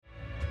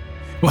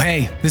Well,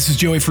 hey, this is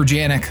Joey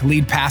Furjanic,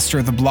 lead pastor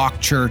of the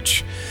Block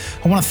Church.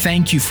 I want to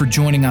thank you for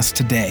joining us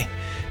today.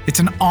 It's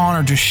an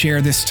honor to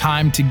share this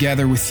time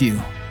together with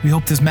you. We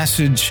hope this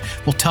message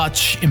will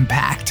touch,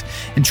 impact,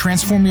 and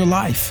transform your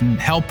life and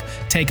help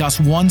take us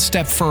one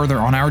step further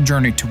on our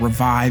journey to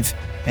revive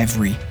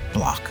every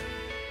block.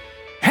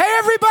 Hey,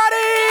 everybody!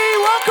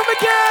 Welcome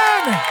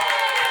again!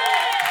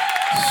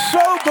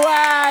 So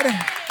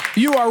glad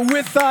you are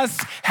with us.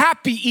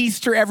 Happy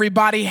Easter,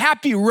 everybody.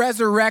 Happy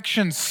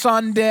Resurrection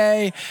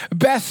Sunday.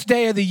 Best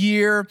day of the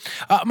year.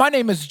 My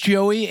name is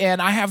Joey,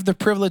 and I have the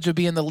privilege of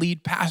being the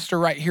lead pastor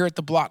right here at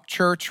the Block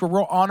Church. We're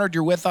real honored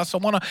you're with us. I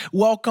want to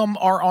welcome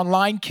our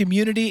online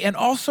community and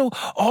also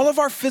all of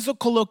our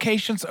physical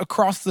locations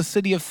across the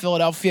city of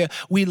Philadelphia.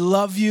 We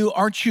love you.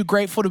 Aren't you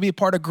grateful to be a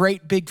part of a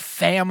great big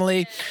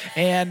family?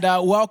 And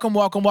welcome.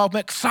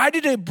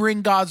 Excited to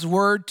bring God's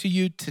word to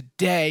you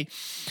today.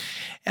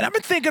 And I've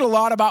been thinking a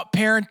lot about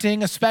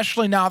parenting,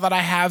 especially now that I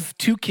have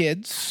two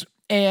kids.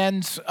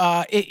 And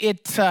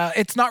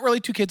it's not really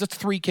two kids, it's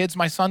three kids.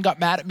 My son got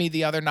mad at me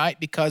the other night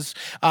because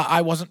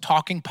I wasn't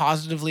talking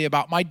positively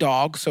about my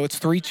dog, so it's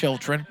three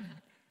children.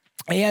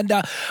 And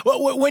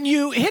when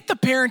you hit the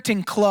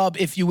parenting club,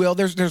 if you will,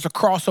 there's a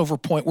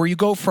crossover point where you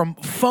go from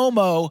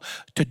FOMO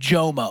to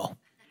JOMO.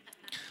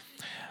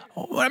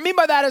 What I mean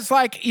by that is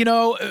like, you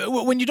know,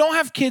 when you don't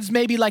have kids,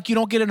 maybe like you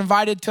don't get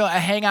invited to a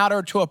hangout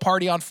or to a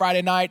party on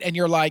Friday night and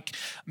you're like,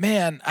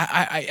 man,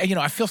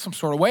 I feel some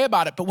sort of way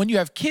about it. But when you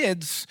have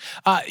kids,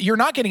 you're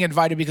not getting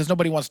invited because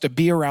nobody wants to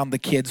be around the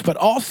kids, but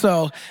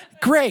also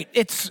great.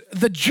 It's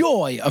the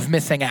joy of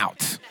missing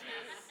out.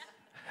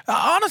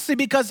 Honestly,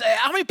 because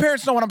how many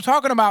parents know what I'm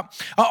talking about?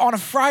 On a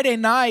Friday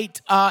night,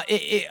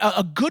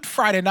 a good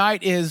Friday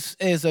night is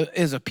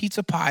a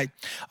pizza pie,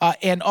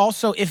 and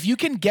also if you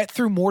can get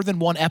through more than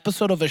one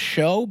episode of a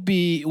show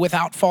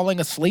without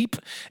falling asleep,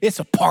 it's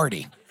a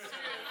party.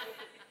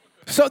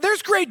 So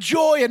there's great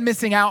joy in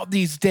missing out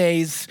these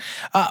days.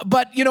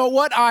 But you know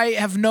what I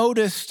have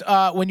noticed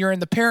when you're in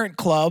the parent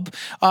club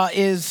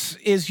is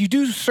you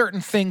do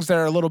certain things that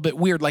are a little bit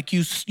weird. Like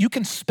you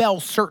can spell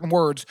certain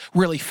words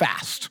really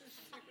fast.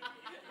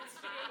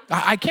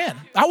 I can.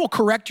 I will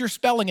correct your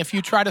spelling if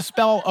you try to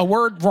spell a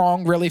word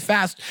wrong really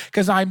fast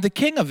because I'm the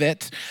king of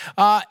it.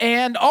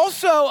 And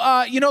also,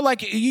 you're in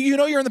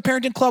the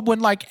parenting club when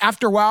like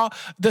after a while,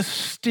 the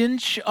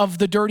stench of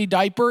the dirty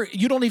diaper,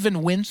 you don't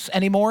even wince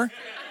anymore.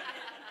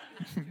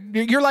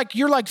 You're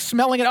like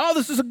smelling it. Oh,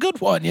 this is a good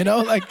one, you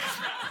know, like.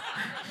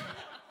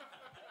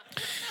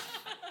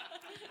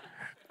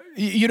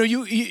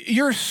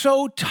 You're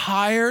so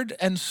tired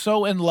and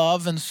so in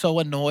love and so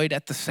annoyed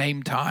at the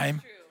same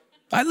time.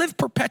 I live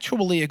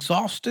perpetually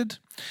exhausted,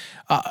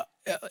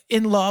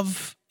 in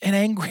love and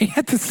angry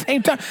at the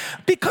same time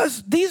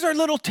because these are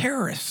little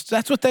terrorists.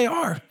 That's what they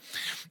are.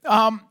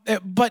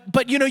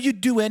 But you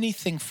do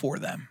anything for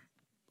them.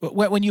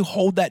 When you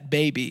hold that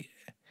baby,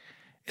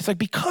 it's like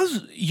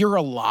because you're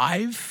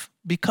alive,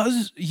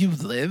 because you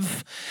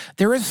live,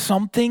 there is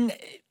something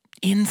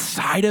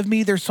inside of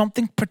me. There's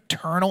something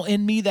paternal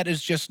in me that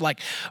is just like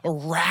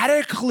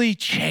radically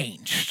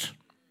changed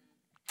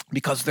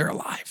because they're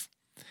alive.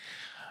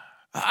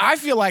 I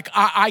feel like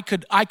I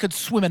could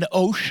swim an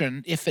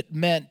ocean if it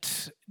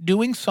meant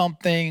doing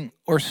something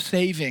or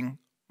saving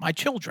my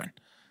children.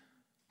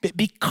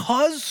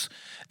 Because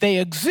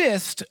they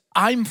exist,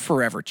 I'm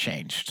forever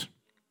changed.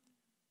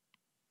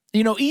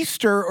 You know,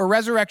 Easter or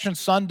Resurrection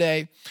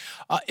Sunday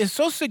is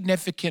so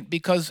significant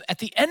because at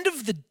the end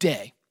of the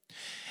day,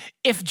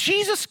 if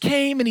Jesus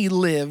came and he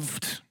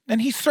lived,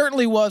 and he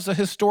certainly was a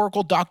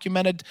historical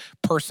documented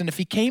person, if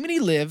he came and he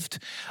lived,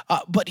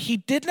 but he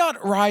did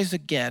not rise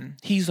again,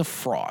 he's a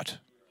fraud.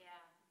 Yeah.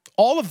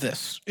 All of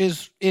this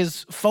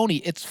is phony,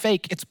 it's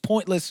fake, it's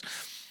pointless,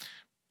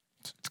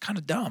 it's kind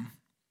of dumb.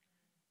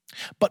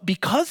 But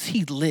because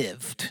he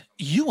lived,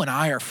 you and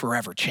I are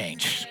forever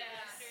changed.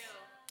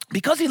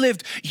 Because he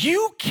lived,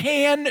 you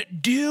can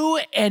do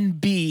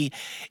and be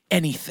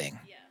anything.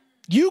 Yeah.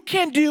 You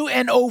can do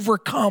and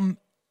overcome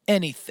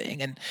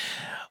anything. And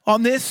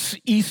on this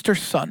Easter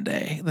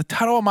Sunday, the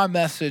title of my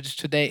message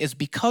today is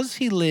Because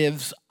He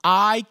Lives,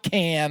 I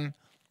Can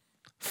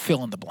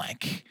Fill in the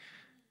Blank.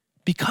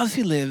 Because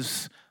He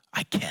lives,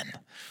 I can.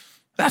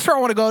 That's where I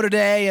want to go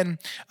today. And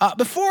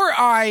before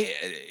I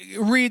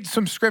read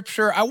some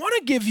scripture, I want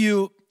to give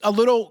you a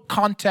little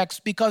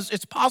context because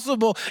it's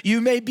possible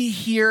you may be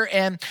here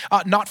and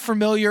not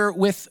familiar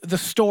with the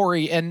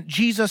story. And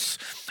Jesus,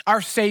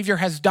 our Savior,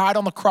 has died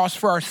on the cross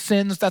for our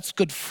sins. That's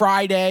Good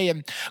Friday.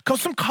 And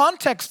some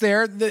context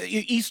there, the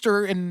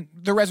Easter and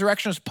the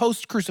resurrection is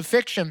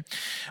post-crucifixion.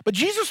 But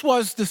Jesus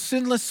was the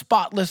sinless,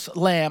 spotless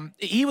lamb.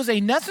 He was a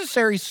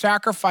necessary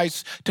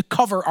sacrifice to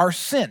cover our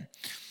sin.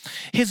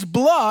 His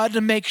blood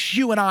makes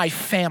you and I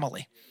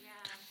family.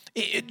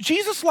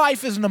 Jesus'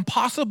 life is an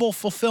impossible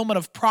fulfillment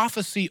of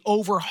prophecy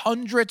over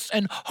hundreds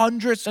and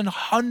hundreds and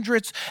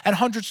hundreds and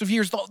hundreds of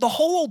years. The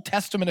whole Old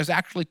Testament is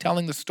actually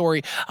telling the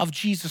story of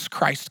Jesus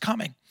Christ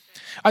coming.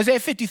 Isaiah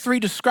 53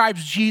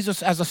 describes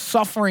Jesus as a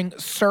suffering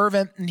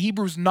servant. And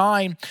Hebrews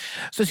 9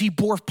 says he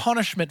bore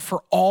punishment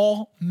for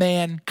all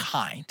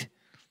mankind.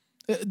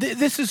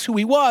 This is who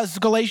he was.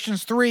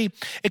 Galatians 3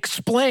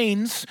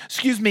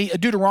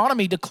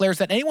 Deuteronomy declares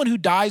that anyone who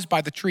dies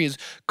by the tree is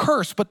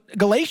cursed. But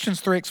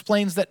Galatians 3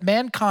 explains that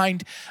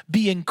mankind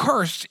being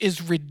cursed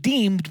is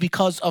redeemed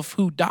because of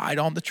who died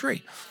on the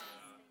tree.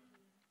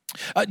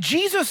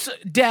 Jesus'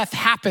 death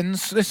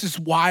happens, this is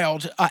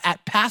wild,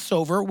 at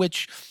Passover,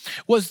 which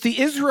was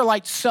the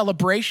Israelite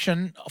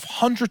celebration of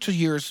hundreds of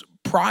years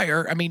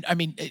prior. I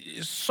mean,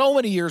 so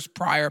many years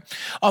prior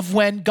of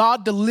when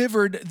God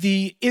delivered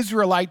the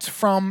Israelites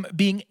from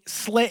being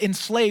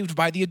enslaved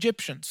by the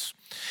Egyptians.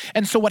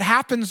 And so what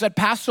happens at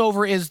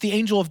Passover is the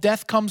angel of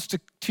death comes to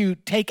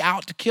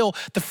kill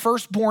the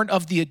firstborn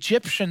of the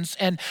Egyptians.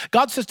 And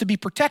God says to be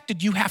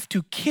protected, you have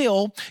to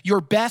kill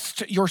your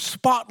best, your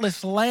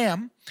spotless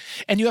lamb,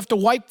 and you have to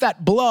wipe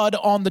that blood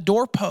on the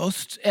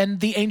doorpost, and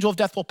the angel of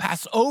death will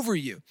pass over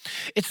you.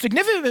 It's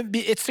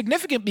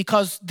significant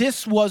because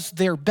this was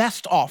their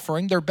best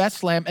offering, their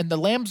best lamb, and the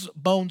lamb's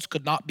bones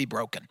could not be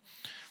broken.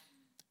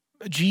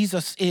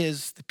 Jesus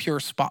is the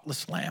pure,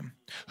 spotless lamb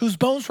whose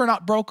bones were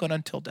not broken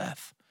until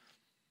death.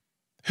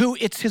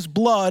 It's his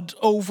blood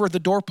over the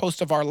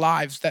doorpost of our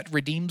lives that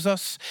redeems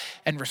us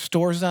and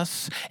restores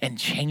us and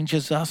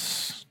changes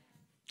us.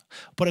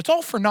 But it's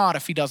all for naught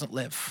if he doesn't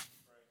live.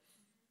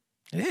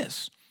 It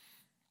is.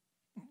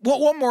 Well,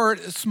 one more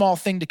small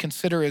thing to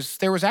consider is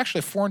there was actually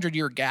a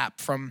 400-year gap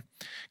from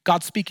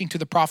God speaking to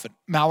the prophet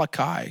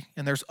Malachi,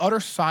 and there's utter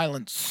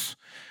silence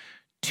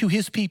to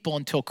his people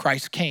until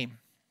Christ came.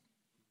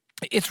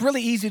 It's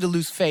really easy to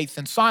lose faith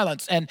in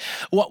silence. And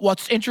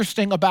what's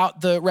interesting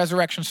about the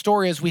resurrection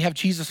story is we have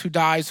Jesus who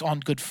dies on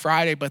Good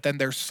Friday, but then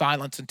there's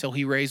silence until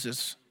he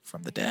raises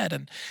from the dead.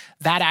 And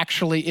that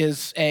actually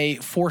is a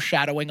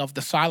foreshadowing of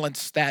the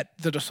silence that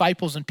the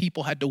disciples and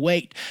people had to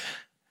wait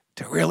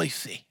to really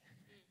see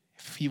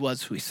if he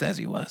was who he says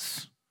he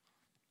was.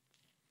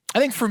 I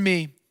think for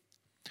me,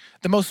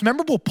 the most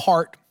memorable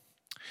part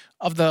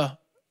of the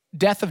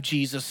death of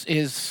Jesus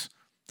is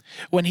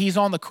when he's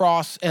on the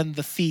cross and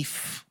the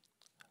thief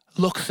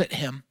looks at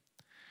him.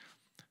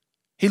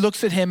 He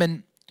looks at him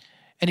and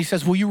he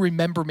says, will you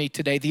remember me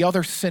today? The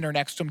other sinner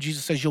next to him,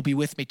 Jesus says, you'll be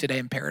with me today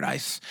in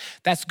paradise.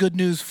 That's good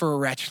news for a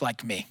wretch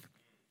like me.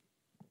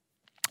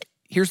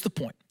 Here's the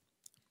point.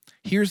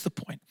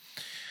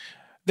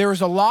 There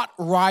is a lot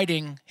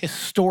riding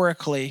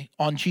historically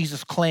on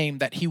Jesus' claim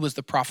that he was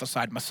the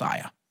prophesied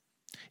Messiah.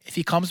 If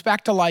he comes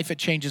back to life, it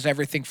changes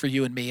everything for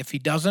you and me. If he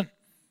doesn't,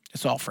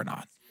 it's all for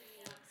naught.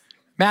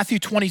 Matthew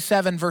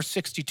 27, verse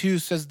 62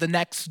 says, the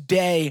next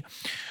day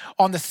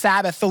on the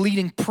Sabbath, the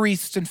leading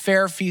priests and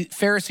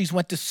Pharisees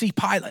went to see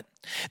Pilate.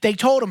 They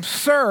told him,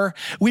 sir,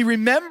 we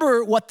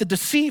remember what the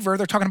deceiver,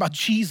 they're talking about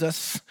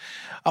Jesus,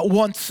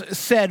 once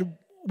said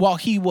while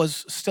he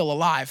was still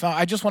alive.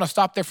 I just want to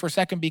stop there for a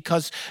second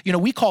because,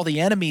 we call the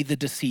enemy the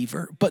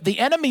deceiver, but the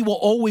enemy will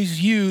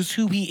always use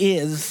who he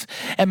is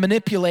and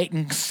manipulate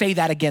and say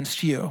that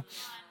against you.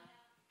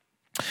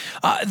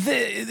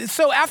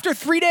 So after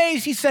 3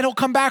 days, he said he'll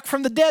come back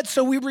from the dead.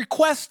 So we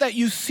request that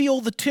you seal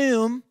the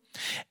tomb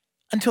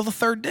until the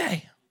third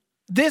day.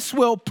 This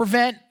will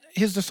prevent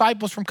his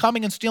disciples from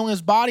coming and stealing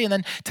his body and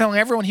then telling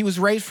everyone he was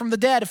raised from the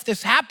dead. If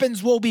this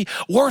happens, we'll be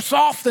worse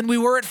off than we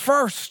were at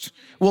first.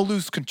 We'll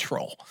lose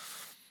control.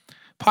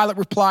 Pilate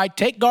replied,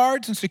 take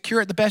guards and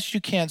secure it the best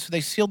you can. So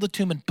they sealed the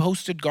tomb and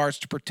posted guards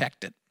to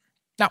protect it.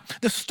 Now,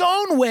 the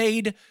stone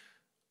weighed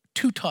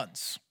 2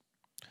 tons.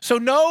 So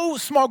no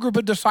small group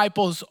of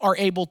disciples are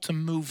able to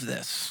move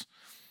this.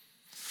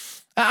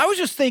 I was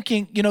just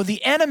thinking,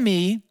 the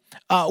enemy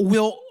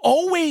will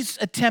always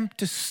attempt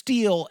to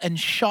steal and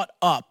shut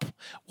up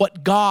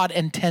what God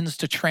intends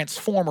to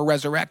transform or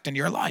resurrect in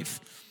your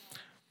life.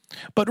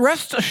 But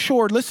rest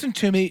assured, listen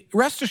to me,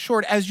 rest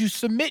assured, as you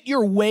submit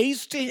your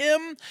ways to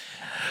him,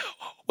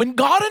 when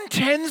God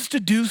intends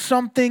to do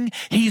something,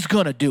 he's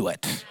going to do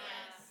it.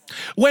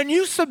 When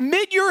you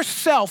submit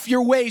yourself,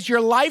 your ways, your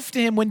life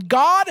to him, when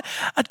God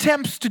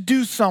attempts to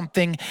do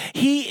something,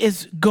 he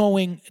is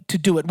going to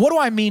do it. What do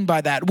I mean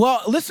by that?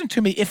 Well, listen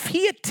to me. If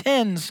he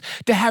intends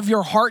to have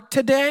your heart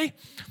today,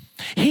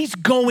 he's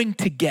going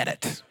to get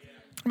it.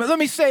 Let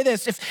me say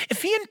this.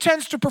 If he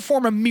intends to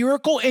perform a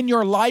miracle in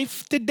your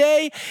life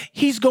today,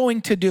 he's going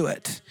to do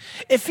it.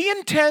 If he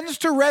intends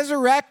to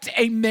resurrect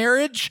a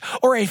marriage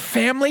or a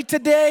family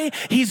today,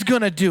 he's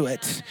going to do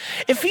it.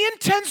 If he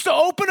intends to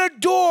open a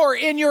door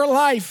in your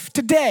life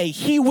today,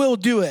 he will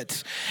do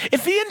it.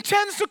 If he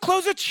intends to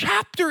close a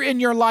chapter in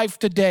your life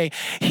today,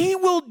 he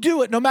will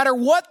do it. No matter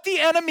what the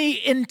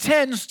enemy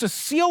intends to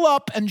seal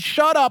up and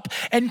shut up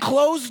and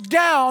close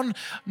down,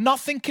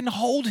 nothing can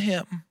hold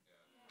him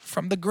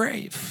from the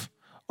grave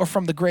or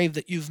from the grave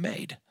that you've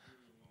made.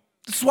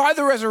 That's why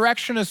the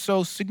resurrection is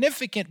so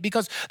significant,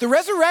 because the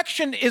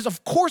resurrection is,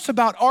 of course,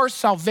 about our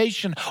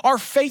salvation, our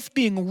faith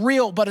being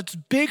real, but it's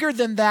bigger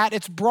than that.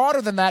 It's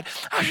broader than that.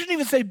 I shouldn't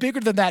even say bigger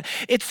than that.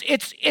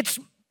 It's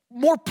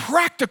more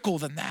practical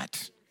than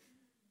that.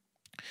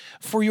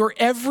 for your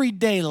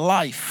everyday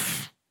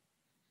life,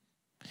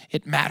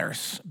 it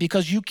matters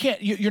because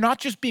you're not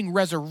just being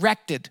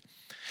resurrected,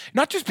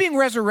 not just being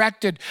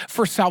resurrected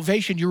for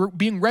salvation, you're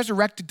being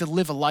resurrected to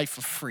live a life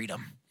of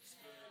freedom.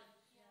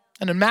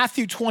 And in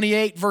Matthew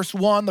 28, verse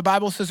 1, the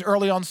Bible says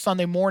early on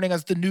Sunday morning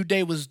as the new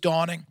day was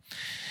dawning,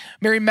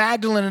 Mary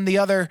Magdalene and the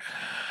other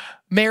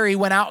Mary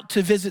went out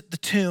to visit the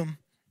tomb.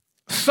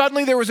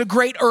 Suddenly there was a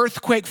great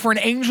earthquake, for an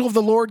angel of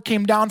the Lord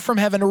came down from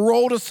heaven,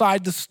 rolled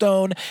aside the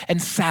stone,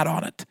 and sat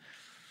on it.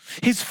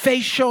 His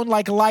face shone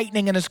like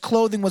lightning, and his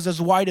clothing was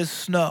as white as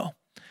snow.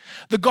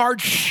 The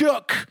guards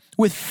shook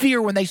with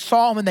fear when they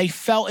saw him, and they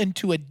fell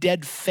into a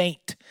dead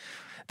faint.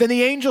 Then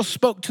the angel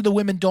spoke to the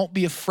women, "Don't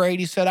be afraid."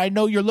 He said, "I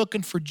know you're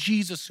looking for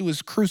Jesus who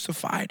is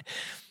crucified,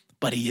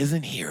 but he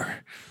isn't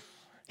here.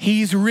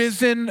 He's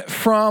risen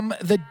from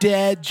the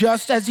dead,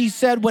 just as he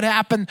said would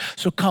happen.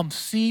 So come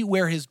see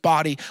where his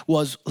body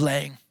was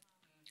laying."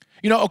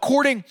 You know,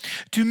 according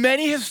to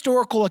many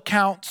historical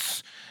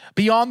accounts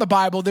beyond the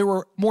Bible, there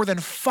were more than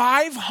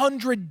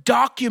 500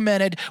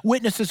 documented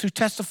witnesses who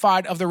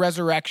testified of the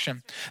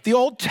resurrection. The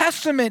Old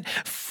Testament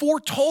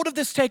foretold of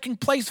this taking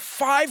place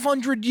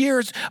 500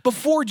 years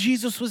before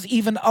Jesus was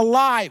even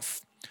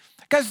alive.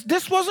 Guys,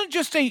 this wasn't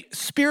just a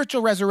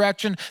spiritual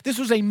resurrection. This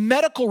was a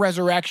medical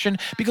resurrection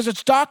because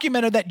it's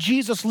documented that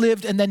Jesus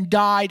lived and then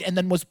died and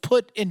then was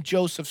put in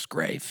Joseph's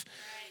grave.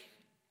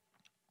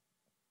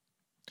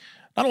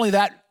 Not only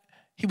that,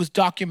 he was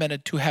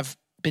documented to have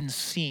been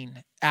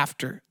seen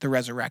after the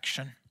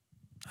resurrection.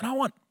 And I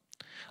want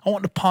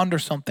to ponder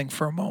something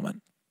for a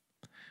moment.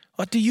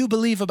 What do you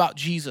believe about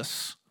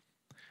Jesus?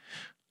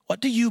 What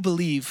do you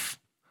believe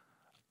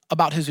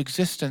about his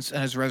existence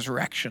and his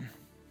resurrection?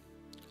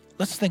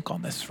 Let's think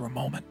on this for a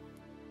moment.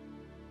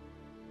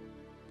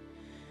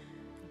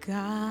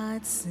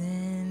 God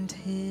sent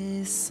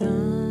his son.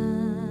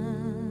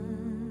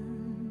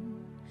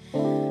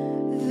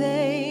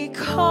 They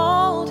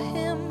called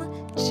him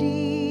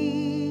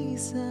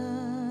Jesus.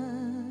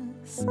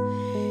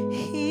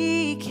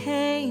 He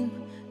came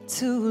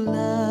to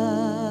love,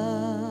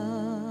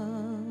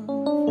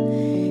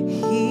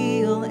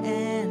 heal,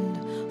 and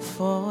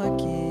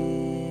forgive.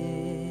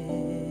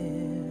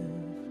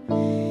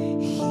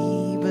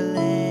 He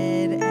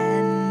bled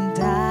and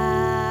died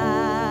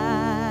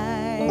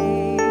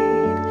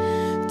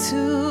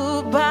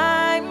to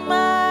buy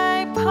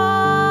my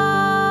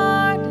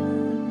pardon.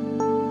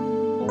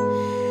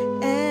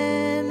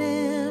 An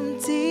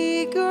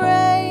empty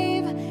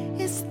grave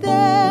is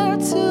there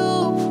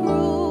to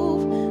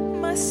prove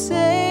my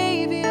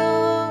Savior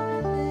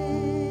lives.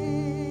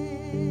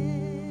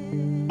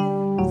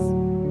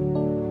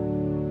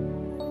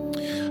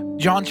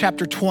 John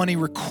chapter 20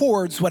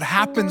 records what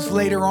happens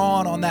later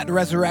on that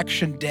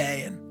resurrection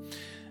day. And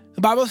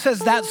the Bible says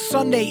that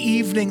Sunday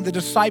evening, the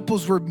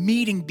disciples were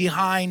meeting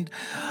behind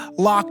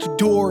locked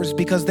doors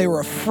because they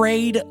were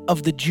afraid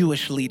of the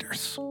Jewish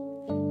leaders.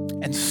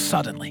 And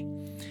suddenly,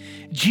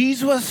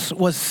 Jesus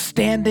was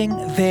standing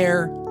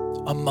there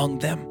among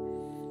them.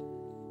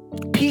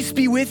 "Peace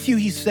be with you,"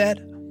 he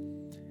said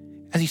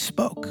as he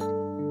spoke.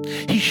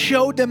 He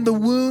showed them the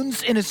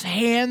wounds in his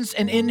hands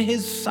and in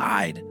his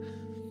side.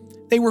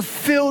 They were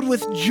filled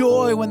with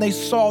joy when they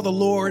saw the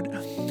Lord.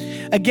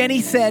 Again,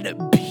 he said,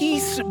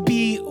 "Peace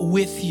be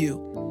with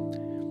you.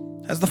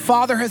 As the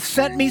Father has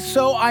sent me,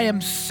 so I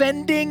am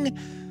sending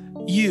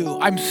you."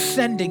 I'm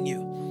sending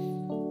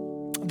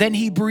you. Then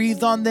he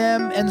breathed on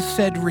them and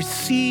said,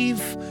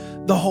 "Receive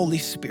the Holy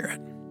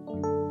Spirit."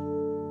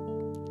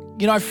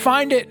 You know, I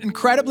find it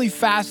incredibly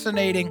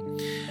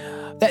fascinating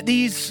that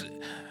these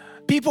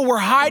people were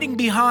hiding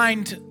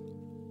behind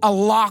a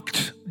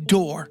locked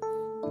door.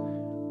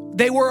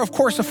 They were, of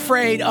course,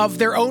 afraid of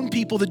their own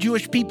people, the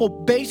Jewish people,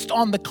 based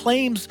on the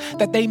claims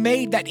that they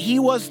made that he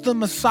was the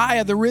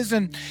Messiah, the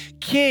risen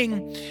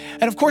king.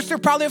 And of course, they're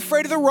probably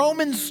afraid of the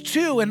Romans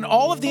too, and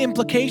all of the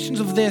implications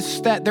of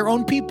this, that their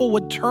own people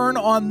would turn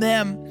on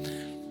them.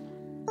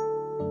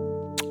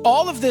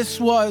 All of this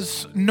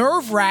was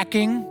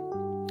nerve-wracking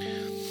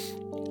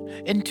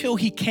until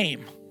he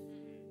came.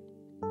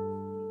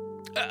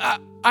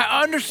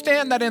 I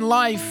understand that in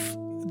life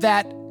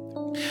that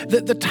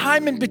the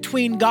time in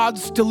between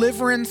God's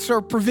deliverance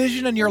or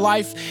provision in your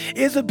life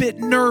is a bit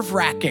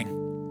nerve-wracking.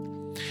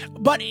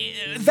 But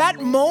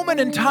that moment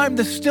in time,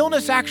 the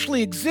stillness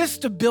actually exists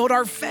to build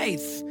our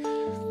faith.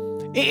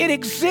 It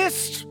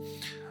exists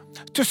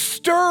to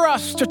stir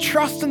us to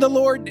trust in the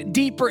Lord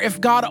deeper if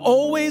God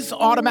always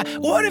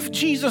What if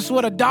Jesus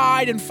would have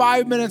died and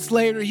 5 minutes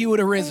later he would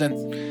have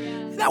risen?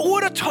 That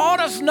would have taught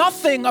us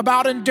nothing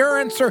about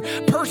endurance or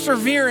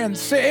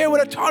perseverance. It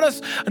would have taught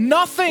us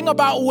nothing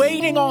about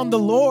waiting on the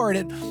Lord.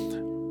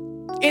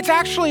 It's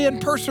actually in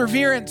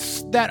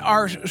perseverance that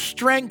our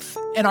strength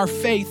and our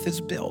faith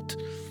is built.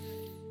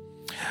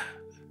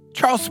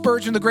 Charles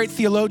Spurgeon, the great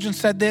theologian,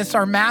 said this: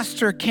 "Our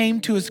master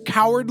came to his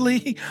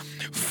cowardly,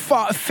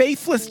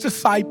 faithless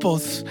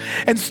disciples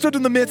and stood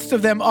in the midst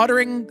of them,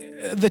 uttering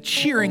the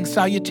cheering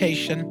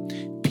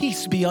salutation,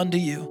 'Peace be unto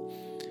you.'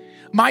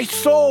 My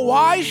soul,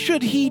 why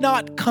should he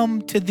not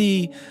come to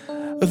thee?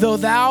 though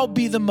thou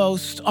be the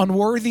most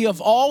unworthy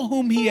of all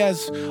whom he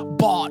has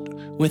bought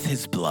with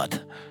his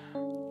blood.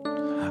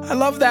 I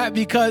love that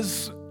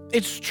because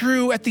it's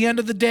true. At the end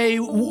of the day,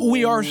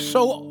 we are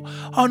so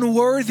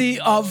unworthy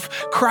of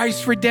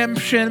Christ's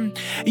redemption.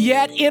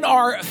 Yet in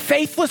our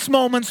faithless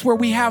moments where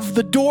we have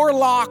the door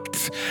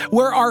locked,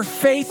 where our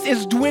faith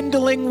is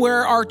dwindling,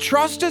 where our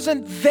trust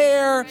isn't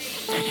there,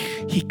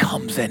 he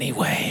comes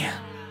anyway.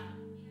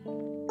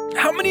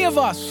 How many of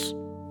us,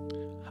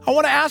 I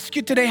want to ask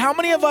you today, how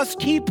many of us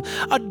keep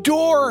a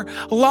door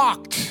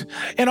locked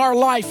in our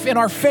life, in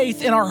our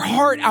faith, in our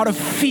heart out of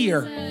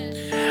fear?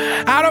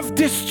 Out of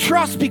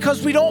distrust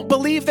because we don't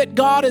believe that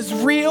God is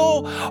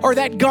real or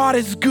that God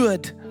is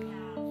good.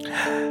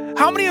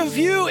 How many of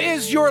you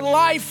is your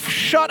life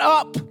shut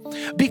up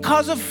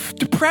because of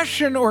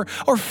depression or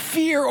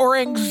fear or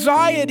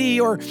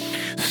anxiety or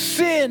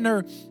sin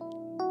or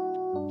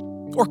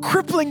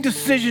crippling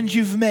decisions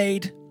you've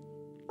made?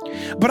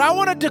 But I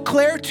want to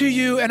declare to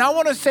you, and I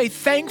want to say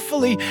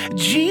thankfully,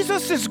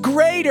 Jesus is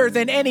greater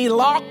than any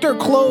locked or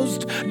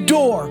closed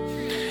door.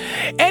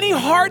 Any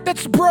heart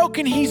that's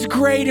broken, he's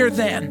greater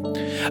than.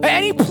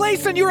 Any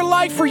place in your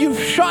life where you've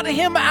shut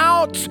him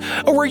out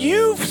or where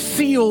you've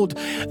sealed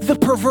the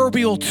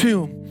proverbial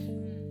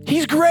tomb,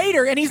 he's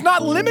greater, and he's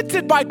not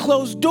limited by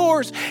closed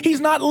doors.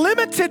 He's not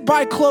limited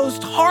by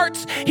closed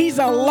hearts. He's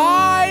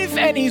alive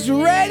and he's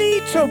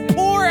ready to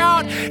pour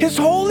out his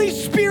Holy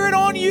Spirit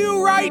on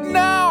you right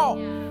now.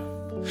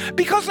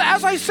 Because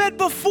as I said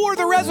before,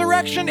 the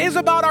resurrection is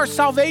about our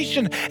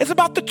salvation. It's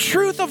about the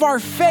truth of our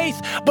faith,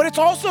 but it's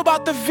also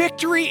about the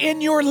victory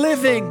in your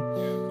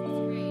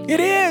living. It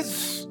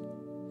is.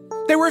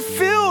 They were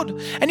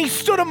filled, and he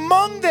stood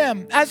among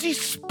them. As he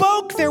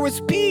spoke, there was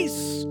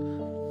peace.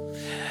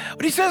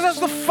 But he says, as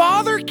the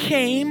Father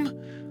came,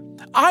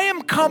 I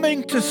am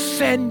coming to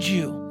send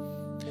you.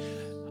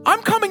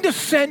 I'm coming to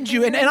send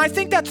you. And I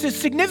think that's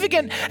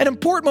significant and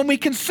important when we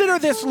consider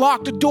this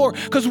locked door.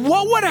 Because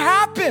what would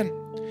happen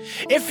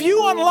if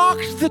you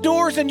unlocked the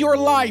doors in your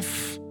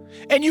life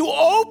and you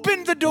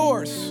opened the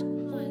doors?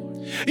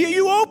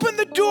 You opened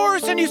the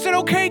doors and you said,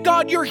 okay,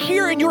 God, you're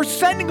here and you're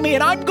sending me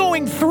and I'm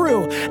going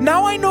through.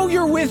 Now I know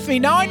you're with me.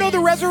 Now I know the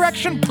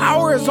resurrection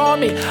power is on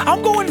me.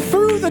 I'm going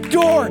through the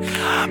door.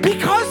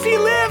 Because he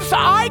lives,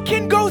 I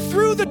can go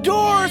through the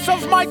doors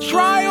of my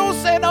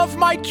trials and of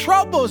my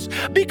troubles.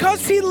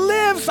 Because he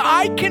lives,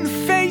 I can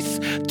face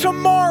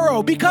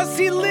tomorrow. Because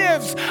he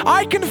lives,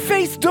 I can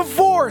face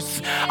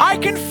divorce. I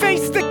can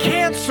face the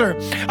cancer.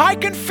 I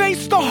can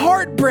face the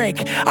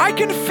heartbreak. I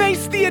can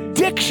face the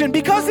addiction.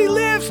 Because he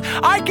lives,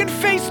 I can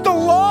face the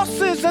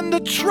losses and the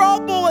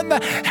trouble and the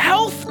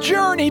health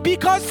journey.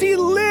 Because he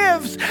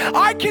lives,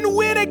 I can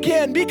win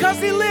again. Because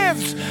he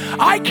lives,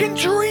 I can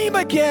dream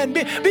again.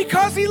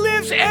 Because he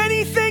lives,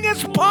 anything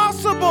is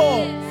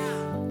possible.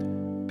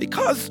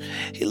 Because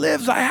he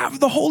lives, I have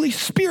the Holy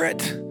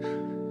Spirit.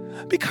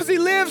 Because he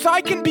lives,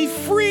 I can be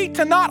free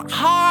to not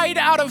hide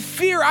out of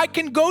fear. I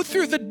can go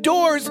through the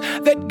doors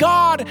that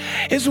God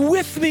is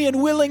with me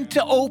and willing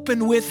to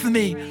open with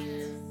me.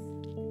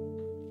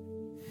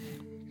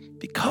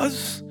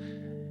 Because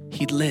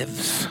he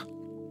lives,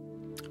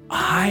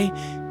 I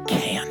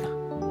can.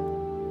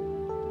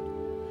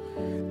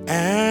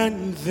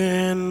 And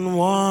then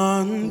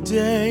one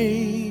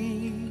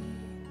day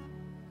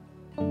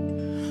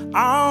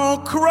I'll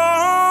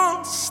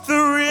cross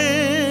the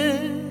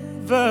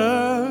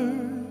river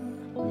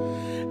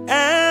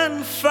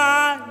and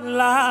find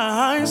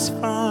life's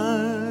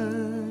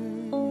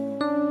fine.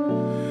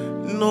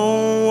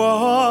 No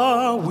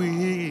war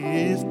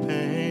with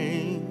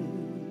pain.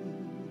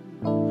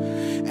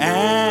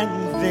 And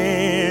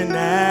then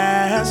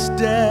as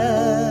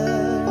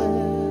death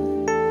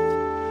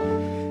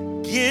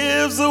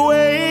gives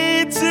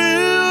way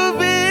to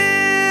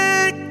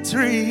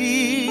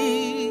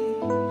victory,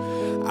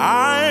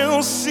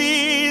 I'll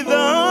see the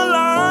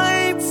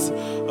lights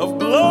of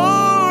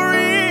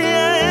glory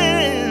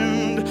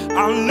and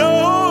I'll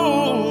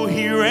know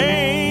he reigns.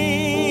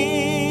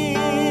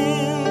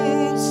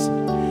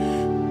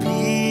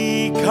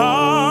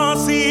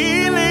 Because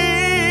he lives,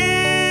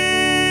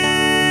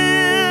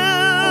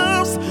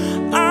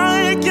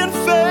 I can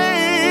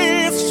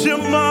face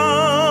tomorrow.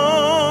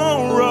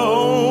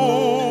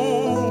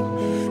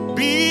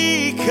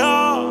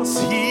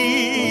 Because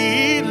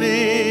he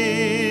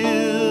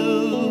lives,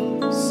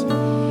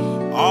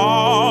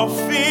 all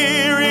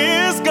fear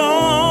is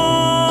gone.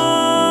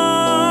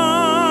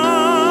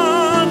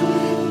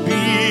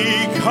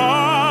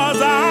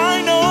 Because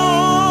I know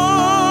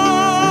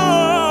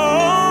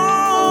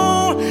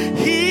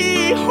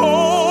he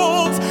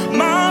holds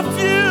my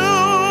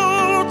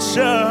future.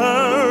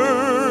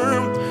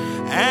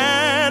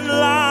 And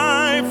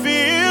life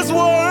is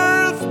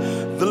worth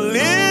the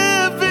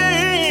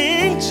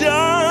living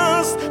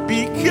just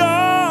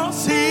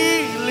because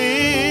he lives.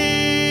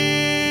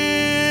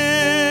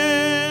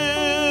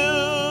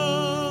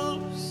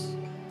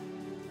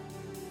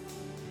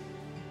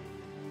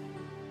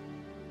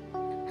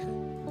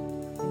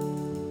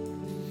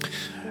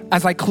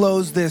 As I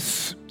close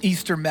this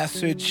Easter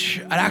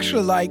message, I'd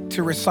actually like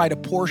to recite a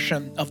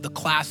portion of the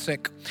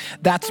classic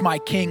That's My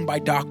King by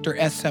Dr.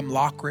 S.M.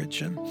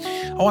 Lockridge. And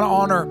I want to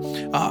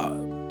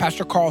honor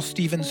Pastor Carl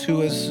Stevens,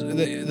 who is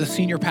the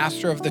senior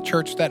pastor of the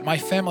church that my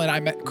family and I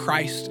met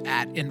Christ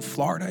at in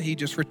Florida. He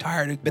just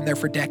retired, had been there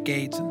for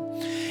decades.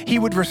 And he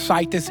would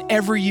recite this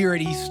every year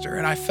at Easter,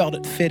 and I felt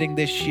it fitting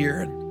this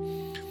year.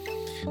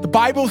 And the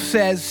Bible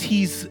says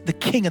he's the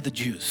King of the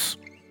Jews.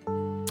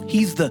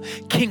 He's the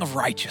King of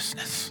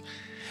righteousness.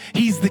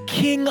 He's the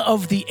King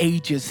of the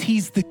ages.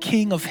 He's the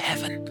King of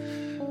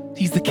heaven.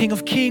 He's the King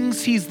of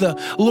kings. He's the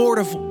Lord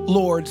of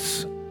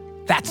lords.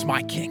 That's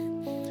my King.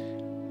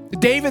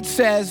 David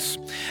says,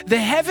 the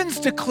heavens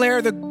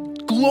declare the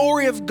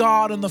glory of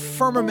God and the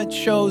firmament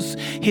shows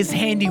his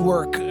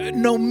handiwork.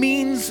 No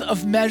means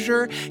of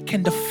measure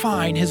can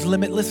define his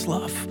limitless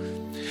love.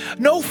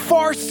 No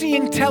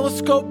far-seeing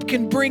telescope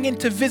can bring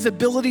into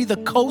visibility the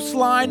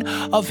coastline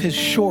of his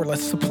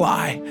shoreless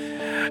supply.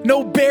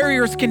 No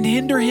barriers can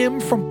hinder him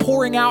from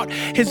pouring out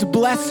his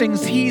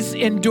blessings. He's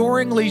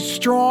enduringly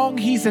strong.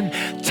 He's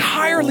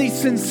entirely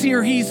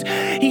sincere. He's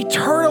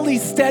eternally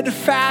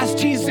steadfast.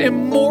 He's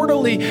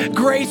immortally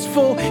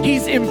graceful.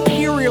 He's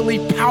imperially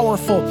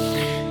powerful.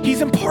 He's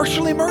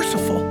impartially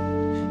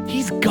merciful.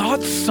 He's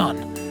God's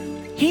Son.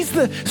 He's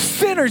the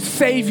sinner's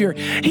savior.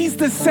 He's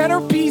the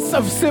centerpiece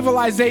of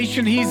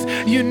civilization. He's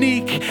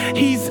unique.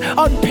 He's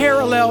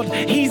unparalleled.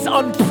 He's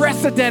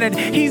unprecedented.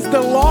 He's the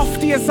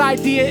loftiest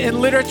idea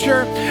in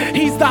literature.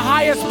 He's the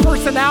highest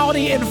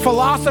personality in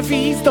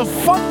philosophy. He's the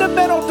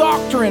fundamental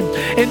doctrine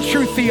in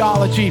true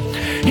theology.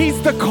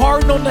 He's the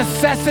cardinal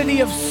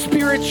necessity of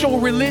spiritual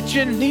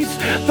religion. He's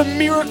the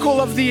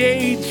miracle of the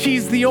age.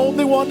 He's the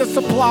only one to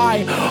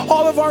supply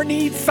all of our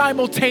needs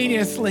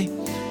simultaneously.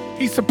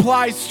 He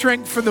supplies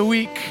strength for the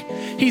weak.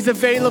 He's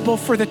available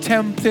for the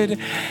tempted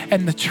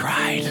and the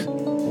tried.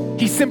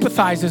 He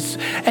sympathizes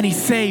and he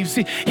saves.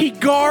 He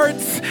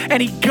guards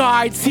and he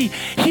guides. He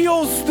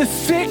heals the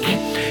sick.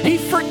 He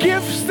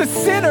forgives the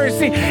sinners.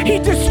 He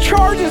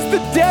discharges the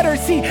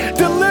debtors. He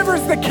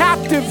delivers the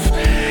captive.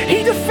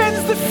 He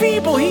defends the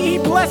feeble. He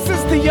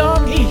blesses the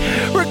young. He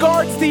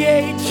regards the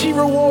aged. He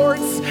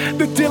rewards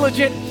the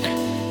diligent.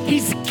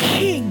 He's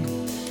king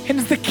and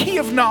is the key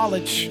of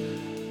knowledge.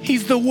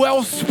 He's the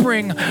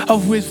wellspring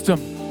of wisdom.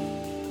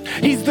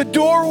 He's the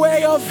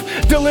doorway of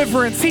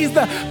deliverance. He's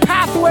the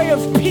pathway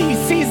of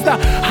peace. He's the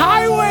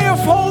highway of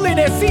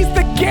holiness. He's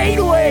the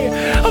gateway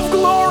of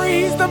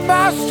glory. He's the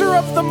master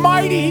of the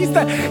mighty. He's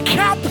the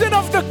captain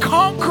of the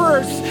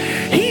conquerors.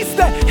 He's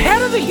the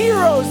head of the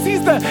heroes.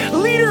 He's the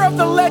leader of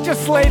the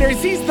legislators.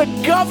 He's the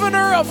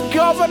governor of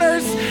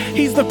governors.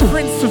 He's the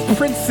prince of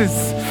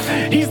princes.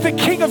 He's the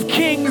king of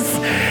kings.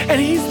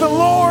 And he's the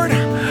Lord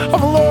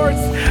of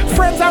lords.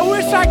 Friends, I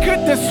wish I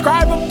could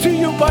describe him to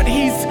you, but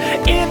he's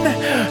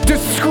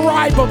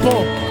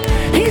indescribable.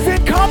 He's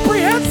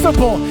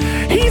incomprehensible.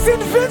 He's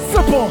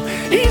invincible.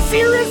 He's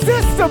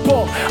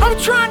irresistible. I'm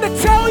trying to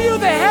tell you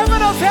the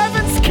heaven of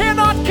heavens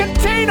cannot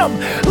contain him,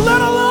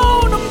 let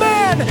alone a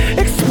man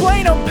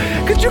explain him.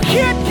 Because you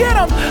can't get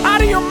him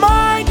out of your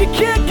mind. You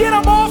can't get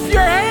him off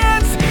your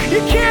hands. You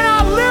can't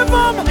outlive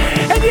him,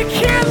 and you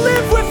can't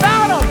live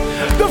without him.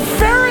 The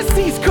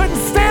Pharisees couldn't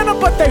stand him,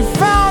 but they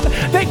found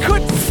they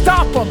couldn't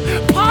stop him.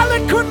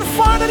 Pilate couldn't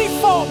find any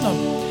fault in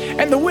him,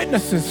 and the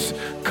witnesses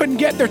couldn't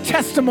get their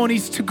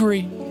testimonies to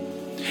agree.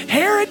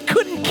 Herod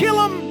couldn't kill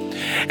him,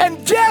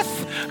 and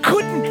death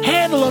couldn't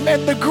handle him,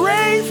 and the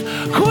grave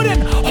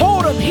couldn't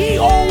hold him. He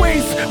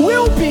always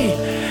will be.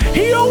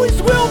 He always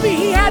will be.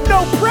 He had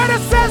no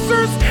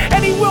predecessors,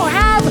 and he will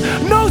have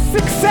no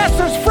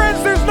successors.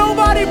 Friends, there's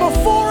nobody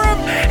before him,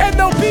 and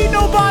there'll be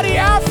nobody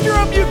after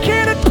him. You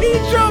can't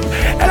impeach him,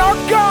 and our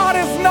God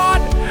is not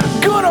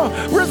gonna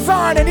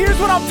resign. And here's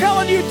what I'm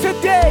telling you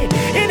today.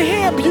 In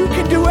him, you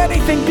can do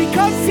anything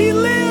because he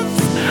lives.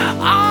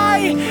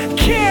 I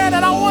can,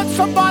 and I want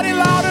somebody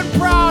loud and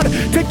proud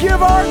to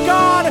give our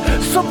God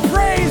some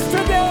praise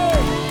today.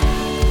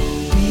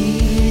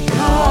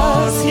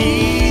 Because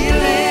he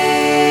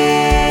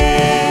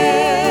lives,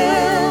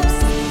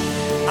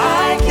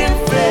 I can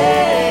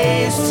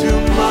face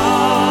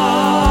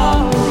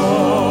tomorrow.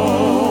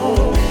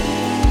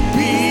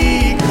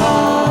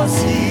 Because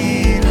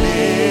he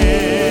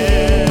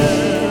lives,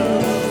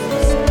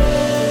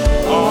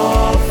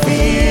 all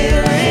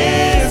fear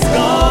is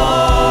gone.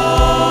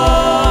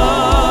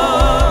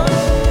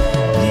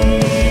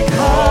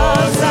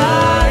 Because I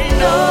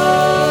know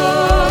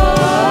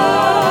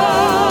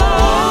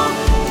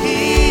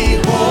he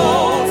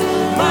won't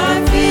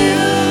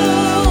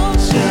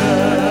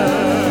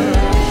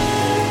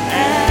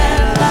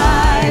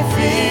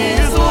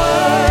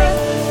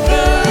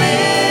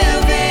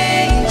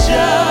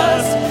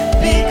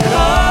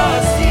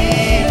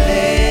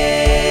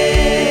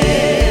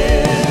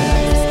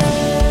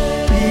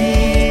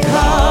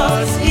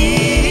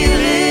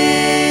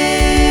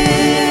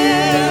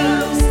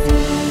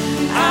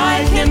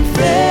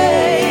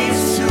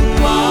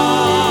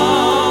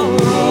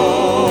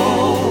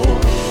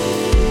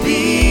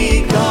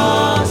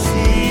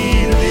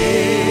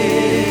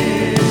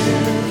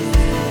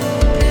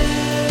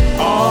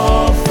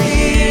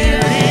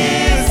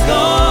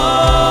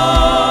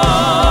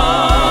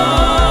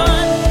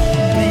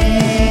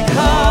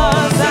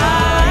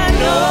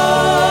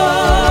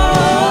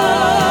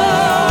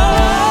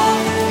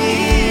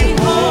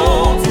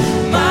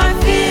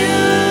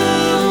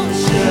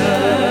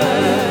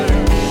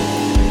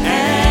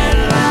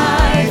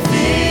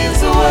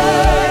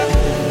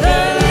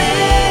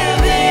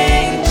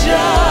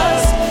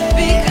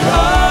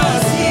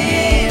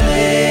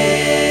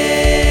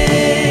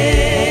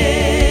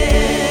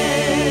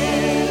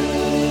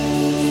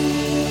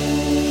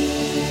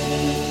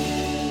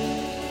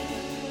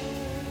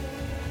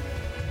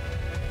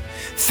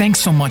Thanks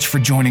so much for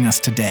joining us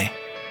today.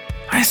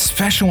 I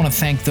especially want to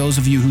thank those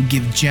of you who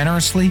give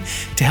generously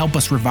to help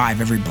us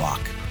revive every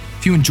block.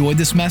 If you enjoyed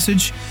this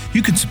message,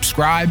 you can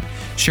subscribe,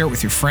 share it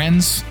with your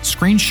friends,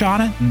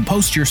 screenshot it, and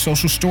post to your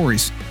social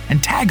stories,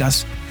 and tag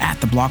us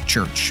at The Block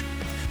Church.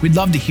 We'd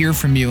love to hear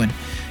from you and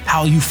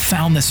how you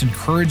found this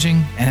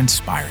encouraging and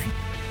inspiring.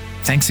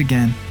 Thanks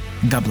again,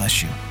 and God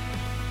bless you.